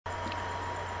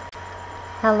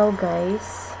Hello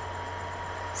guys!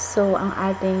 So, ang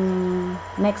ating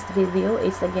next video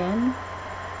is again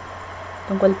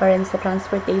tungkol pa rin sa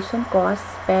transportation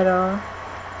costs, pero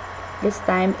this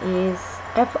time is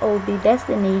FOB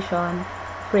destination,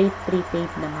 freight prepaid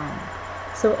naman.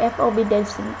 So, FOB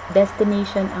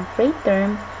destination ang freight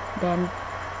term, then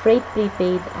freight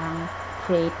prepaid ang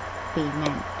freight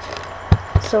payment.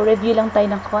 So, review lang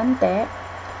tayo ng konti.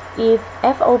 If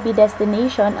FOB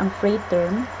destination ang freight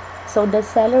term, so the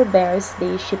seller bears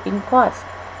the shipping cost.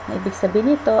 Na ibig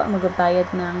sabihin nito, ang magbabayad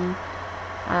ng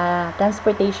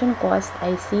transportation cost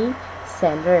ay si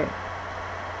seller.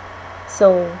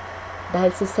 So,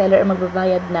 dahil si seller ang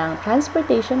magbabayad ng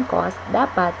transportation cost,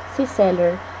 dapat si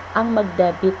seller ang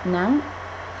mag-debit ng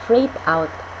freight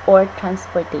out or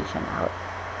transportation out.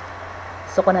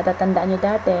 So, kung natatandaan nyo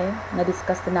dati,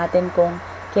 na-discuss na natin kung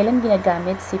kailan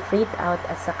ginagamit si freight out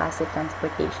at saka si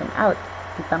transportation out.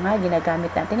 Di pa nga,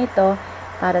 ginagamit natin ito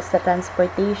para sa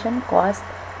transportation cost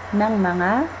ng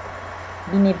mga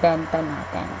binibenta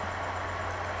natin.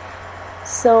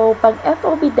 So, pag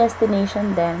FOB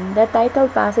destination then, the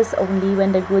title passes only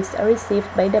when the goods are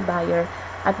received by the buyer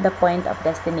at the point of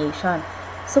destination.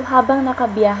 So, habang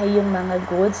nakabiyahe yung mga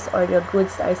goods or the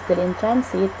goods are still in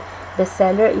transit, the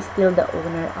seller is still the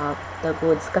owner of the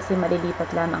goods kasi malilipat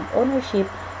lamang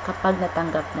ownership kapag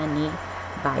natanggap na ni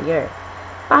buyer.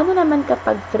 Paano naman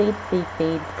kapag freight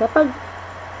prepaid? Kapag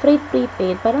freight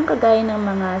prepaid, parang kagaya ng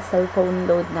mga cellphone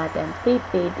load natin,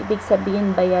 prepaid, ibig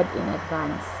sabihin bayad in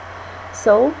advance.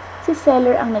 So, si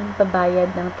seller ang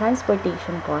nagbabayad ng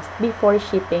transportation cost before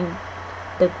shipping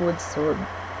the goods sold.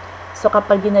 So,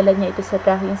 kapag dinala niya ito sa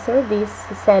tracking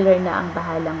service, si seller na ang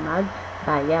bahalang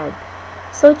magbayad.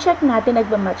 So, check natin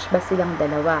nagmamatch ba silang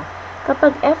dalawa.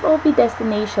 Kapag FOB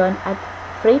destination at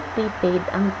freight prepaid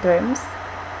ang terms,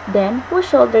 then who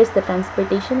shoulders the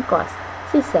transportation cost?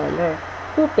 Si seller.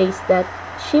 Who pays that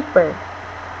shipper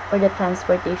or the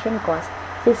transportation cost?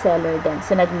 Si seller din.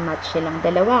 So, nagmatch silang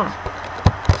dalawa.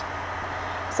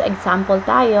 So, example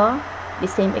tayo. The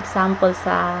same example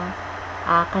sa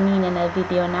kanina na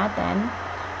video natin.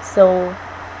 So,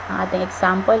 ang ating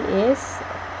example is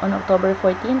on October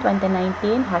 14,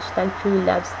 2019,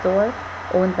 #TrueLoveStore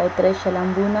owned by Tricia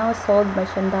Lambunaw sold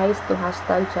merchandise to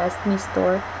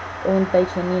 #JustMeStore owned by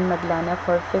Janine Maglana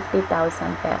for 50,000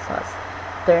 pesos.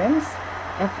 Terms,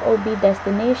 FOB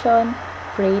destination,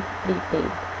 freight prepaid,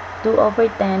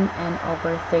 2/10 and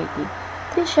over 30.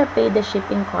 Tricia paid the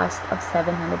shipping cost of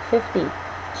 750.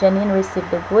 Janine received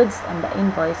the goods and the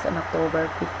invoice on October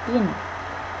 15.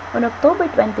 On October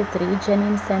 23,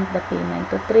 Janine sent the payment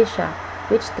to Tricia,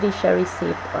 which Tricia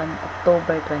received on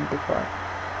October 24.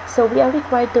 So we are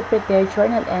required to prepare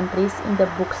journal entries in the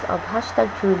books of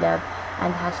 #TrueLove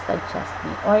and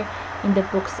 #JustMe, or in the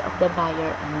books of the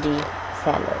buyer and the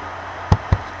seller.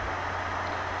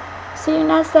 So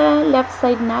yung nasa left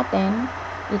side natin,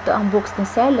 ito ang books ni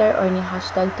seller or ni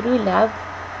 #TrueLove.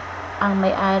 Ang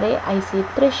may-ari ay si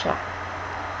Tricia.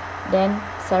 Then,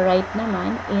 sa right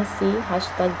naman is si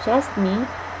 #JustMe.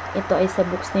 Ito ay sa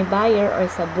books ni buyer or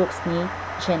sa books ni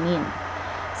Janine.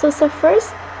 So, sa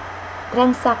first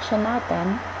transaction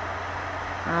natin,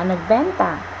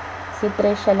 nagbenta si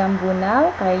Tricia Lambunaw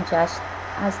kay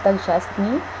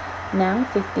 #JustMe ng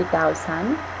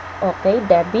 50,000. Okay,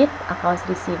 debit, accounts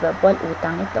receivable,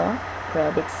 utang ito,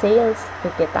 credit sales,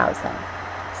 50,000.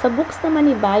 Sa books naman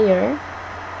ni buyer,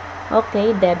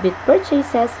 okay, debit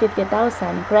purchases,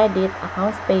 50,000, credit,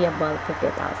 accounts payable,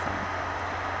 50,000.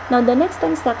 Now, the next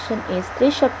transaction is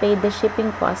Tricia paid the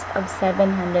shipping cost of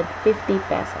 750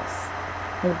 pesos.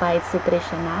 Nagbayad si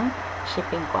Tricia ng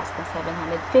shipping cost na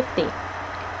 750.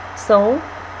 So,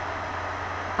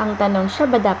 ang tanong siya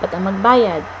ba dapat ang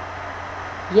magbayad?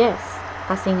 Yes.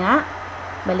 Kasi nga,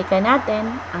 balikan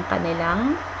natin ang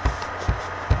kanilang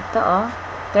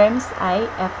terms ay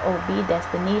FOB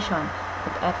destination.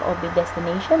 At FOB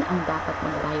destination, ang dapat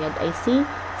magbayad ay si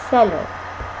seller.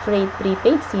 Freight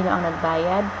prepaid, sino ang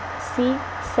nagbayad? Si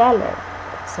seller.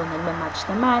 So, nagmamatch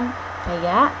naman.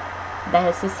 Kaya,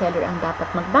 dahil si seller ang dapat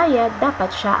magbayad,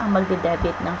 dapat siya ang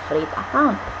magde-debit ng freight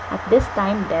account. At this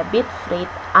time, debit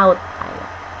freight out tayo.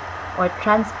 Or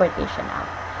transportation out.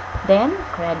 Then,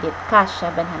 credit cash,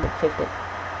 750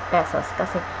 pesos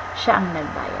kasi siya ang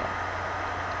nagbayad.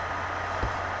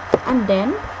 And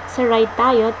then, sa right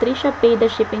tayo, Tricia paid the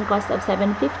shipping cost of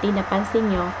 750.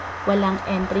 Napansin nyo, walang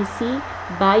entry si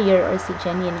buyer or si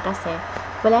Janine kasi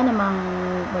wala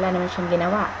naman siyang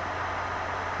ginawa.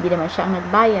 Hindi naman siya ang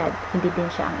nagbayad. Hindi din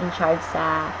siya ang in charge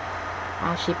sa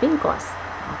shipping cost.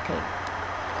 Okay.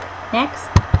 Next.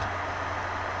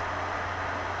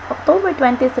 October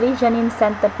 23, Janine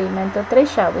sent the payment to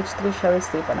Trisha, which Trisha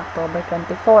received on October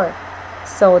 24.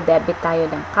 So, debit tayo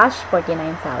ng cash,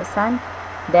 49,000.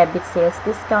 Debit sales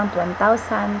discount, 1,000.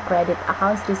 Credit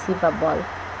accounts receivable,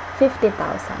 50,000.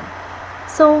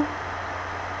 So,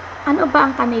 ano ba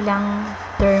ang kanilang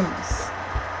terms?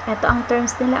 Ito ang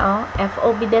terms nila,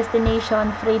 FOB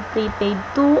destination, freight prepaid,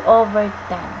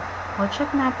 2/10. Check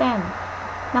natin.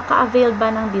 Naka-avail ba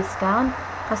ng discount?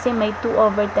 Kasi may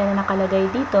 2/10 na nakalagay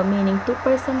dito, meaning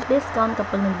 2% discount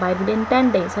kapag nag-buy within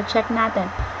 10 days. So, check natin.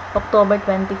 October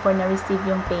 24 na receive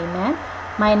yung payment,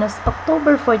 minus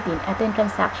October 14, ito yung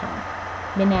transaction.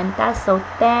 Binenta, so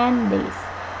 10 days.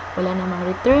 Wala namang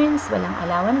returns, walang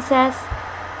allowances.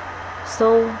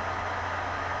 So,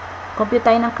 compute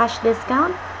tayo ng cash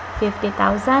discount,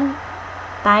 50,000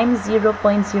 times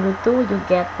 0.02, you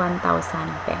get 1,000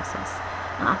 pesos.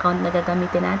 Ang account na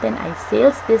gagamitin natin ay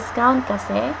sales discount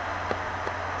kasi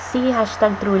si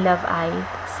 #TrueLove ay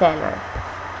seller.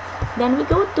 Then we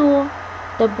go to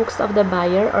the books of the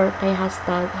buyer or kay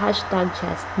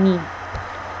 #JustMe.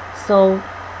 So,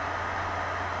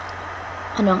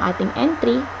 ano ang ating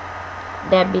entry?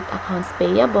 Debit accounts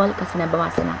payable kasi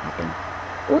nabawasan ang ating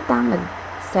utang.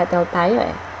 Nag-settle tayo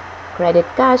Credit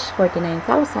cash,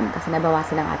 49,000 kasi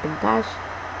nabawasan ang ating cash.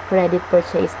 Credit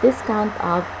purchase discount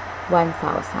of 1,000.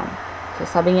 So,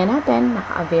 sabi nga natin,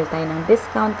 naka-avail tayo ng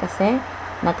discount kasi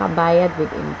nakabayad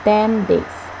within 10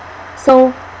 days.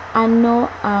 So,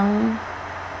 ano ang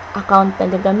account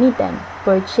na gagamitin?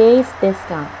 Purchase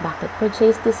discount. Bakit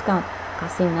purchase discount?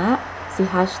 Kasi nga, si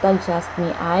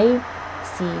 #JustMe ay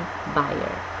si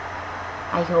buyer.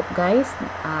 I hope guys,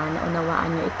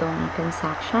 naunawaan nyo itong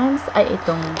transactions, ay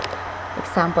itong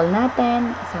example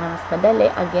natin. Sana mas madali.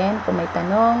 Again, kung may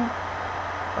tanong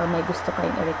or may gusto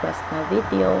kayong i-request na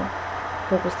video,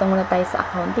 focus lang muna tayo sa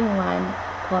accounting 1,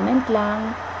 comment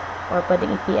lang, or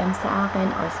pwedeng i-PM sa akin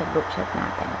or sa group chat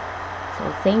natin. So,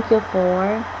 thank you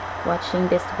for watching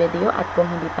this video, at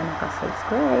kung hindi pa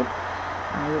naka-subscribe,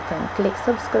 you can click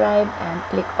subscribe and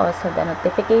click also the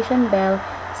notification bell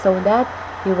so that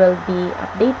you will be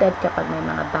updated kapag may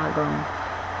mga bagong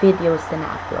videos na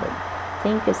na-upload.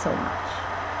 Thank you so much.